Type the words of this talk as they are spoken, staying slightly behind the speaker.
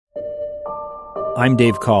I'm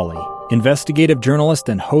Dave Cawley, investigative journalist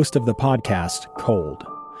and host of the podcast Cold.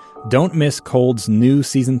 Don't miss Cold's new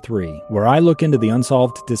Season 3, where I look into the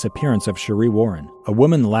unsolved disappearance of Sheree Warren, a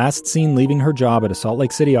woman last seen leaving her job at a Salt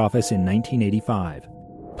Lake City office in 1985.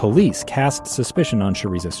 Police cast suspicion on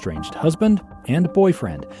Sheree's estranged husband and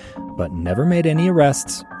boyfriend, but never made any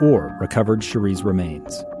arrests or recovered Sheree's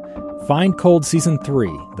remains. Find Cold Season 3,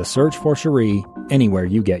 The Search for Sheree, anywhere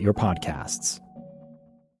you get your podcasts.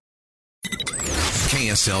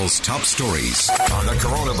 KSL's top stories on the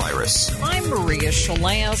coronavirus. I'm Maria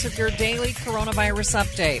Shilaos with your daily coronavirus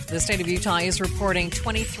update. The state of Utah is reporting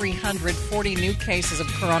 2,340 new cases of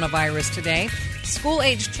coronavirus today.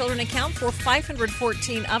 School-aged children account for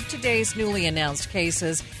 514 of today's newly announced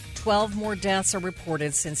cases. 12 more deaths are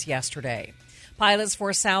reported since yesterday. Pilots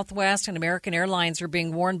for Southwest and American Airlines are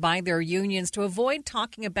being warned by their unions to avoid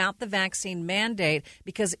talking about the vaccine mandate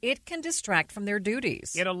because it can distract from their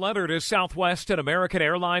duties. In a letter to Southwest and American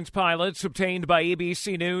Airlines pilots obtained by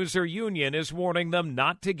ABC News, their union is warning them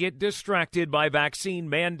not to get distracted by vaccine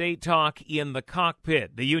mandate talk in the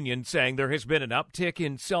cockpit. The union saying there has been an uptick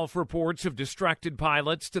in self-reports of distracted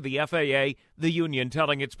pilots to the FAA. The union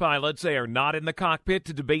telling its pilots they are not in the cockpit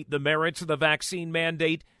to debate the merits of the vaccine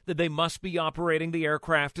mandate, that they must be operating the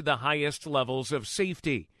aircraft to the highest levels of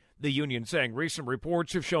safety. The union saying recent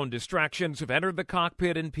reports have shown distractions have entered the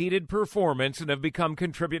cockpit, impeded performance, and have become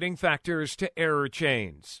contributing factors to error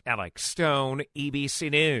chains. Alex Stone,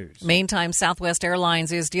 ABC News. Meantime, Southwest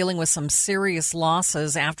Airlines is dealing with some serious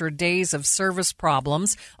losses after days of service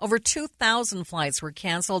problems. Over 2,000 flights were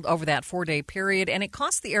canceled over that 4-day period, and it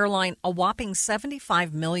cost the airline a whopping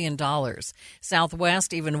 $75 million.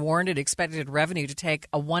 Southwest even warned it expected revenue to take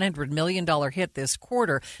a $100 million hit this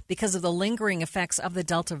quarter because of the lingering effects of the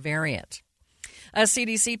Delta variant. A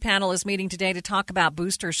CDC panel is meeting today to talk about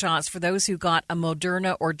booster shots for those who got a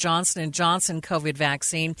Moderna or Johnson & Johnson COVID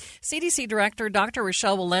vaccine. CDC Director Dr.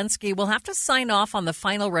 Rochelle Walensky will have to sign off on the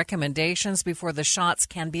final recommendations before the shots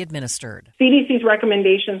can be administered. CDC's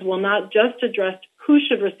recommendations will not just address who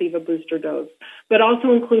should receive a booster dose, but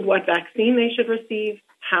also include what vaccine they should receive,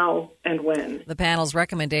 how, and when. The panel's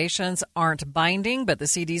recommendations aren't binding, but the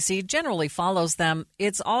CDC generally follows them.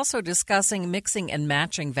 It's also discussing mixing and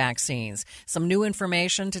matching vaccines. Some new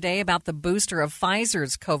information today about the booster of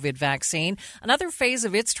Pfizer's COVID vaccine. Another phase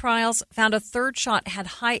of its trials found a third shot had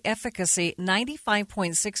high efficacy,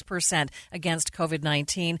 95.6% against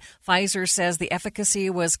COVID-19. Pfizer says the efficacy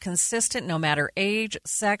was consistent no matter age,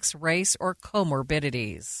 sex, race, or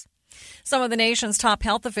comorbidities. Some of the nation's top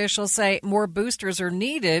health officials say more boosters are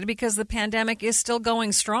needed because the pandemic is still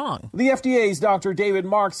going strong. The FDA's Dr. David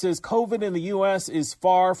Marks says COVID in the U.S. is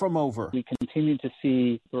far from over. We continue to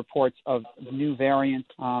see reports of new variants,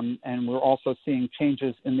 and we're also seeing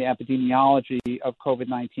changes in the epidemiology of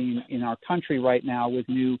COVID-19 in our country right now, with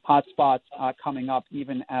new hotspots coming up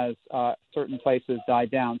even as certain places die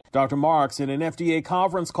down. Dr. Marks, in an FDA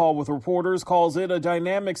conference call with reporters, calls it a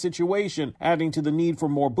dynamic situation, adding to the need for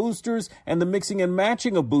more boosters and the mixing and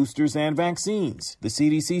matching of boosters and vaccines. The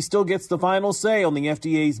CDC still gets the final say on the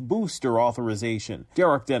FDA's booster authorization.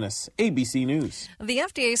 Derek Dennis, ABC News. The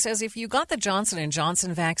FDA says if you got the Johnson &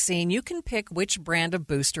 Johnson vaccine, you can pick which brand of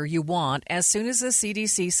booster you want as soon as the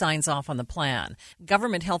CDC signs off on the plan.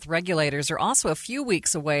 Government health regulators are also a few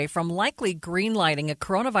weeks away from likely greenlighting a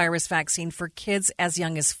coronavirus vaccine for kids as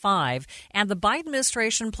young as 5, and the Biden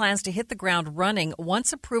administration plans to hit the ground running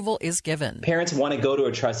once approval is given. Parents want to go to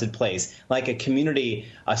a trusted place, like a community,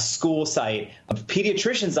 a school site, a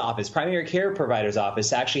pediatrician's office, primary care provider's office,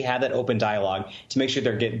 to actually have that open dialogue to make sure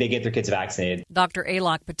they get their kids vaccinated. Dr.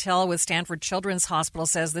 Alok Patel with Stanford Children's Hospital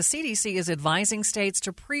says the CDC is advising states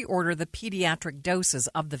to pre-order the pediatric doses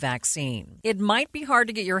of the vaccine. It might be hard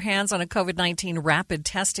to get your hands on a COVID-19 rapid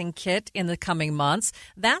testing kit in the coming months.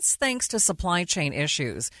 That's thanks to supply chain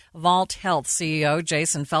issues. Vault Health CEO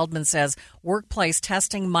Jason Feldman says workplace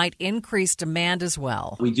testing might increase demand as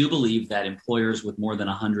well. We do believe that employers with more than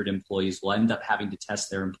 100 employees will end up having to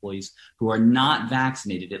test their employees who are not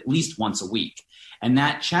vaccinated at least once a week. And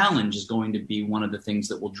that challenge is going to be one of the things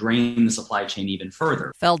that will drain the supply chain even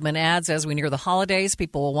further. Feldman adds, as we near the holidays,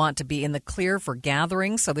 people will want to be in the clear for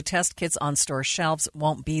gatherings, so the test kits on store shelves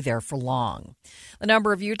won't be there for long. The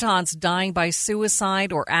number of Utahns dying by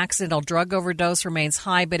suicide or accidental drug overdose remains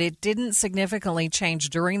high, but it didn't significantly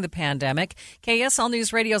change during the pandemic. KSL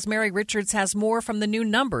News Radio's Mary Richards has more from the new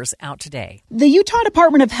numbers out today. The Utah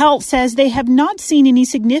Department of Health says they have not seen any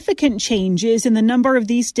significant changes in the number of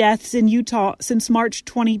these deaths in Utah since March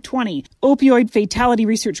 2020. Opioid Fatality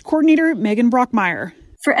Research Coordinator Megan Brockmeyer.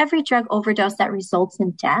 For every drug overdose that results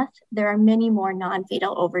in death, there are many more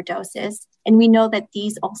non-fatal overdoses. And we know that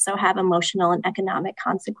these also have emotional and economic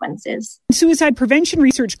consequences. Suicide prevention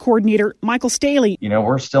research coordinator Michael Staley.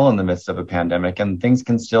 We're still in the midst of a pandemic and things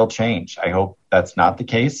can still change. I hope that's not the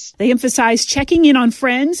case. They emphasize checking in on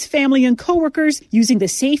friends, family, and coworkers using the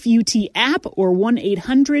Safe UT app or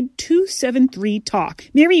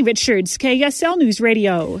 1-800-273-TALK. Mary Richards, KSL News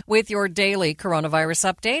Radio. With your daily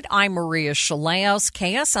coronavirus update, I'm Maria Shilaos,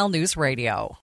 KSL News Radio.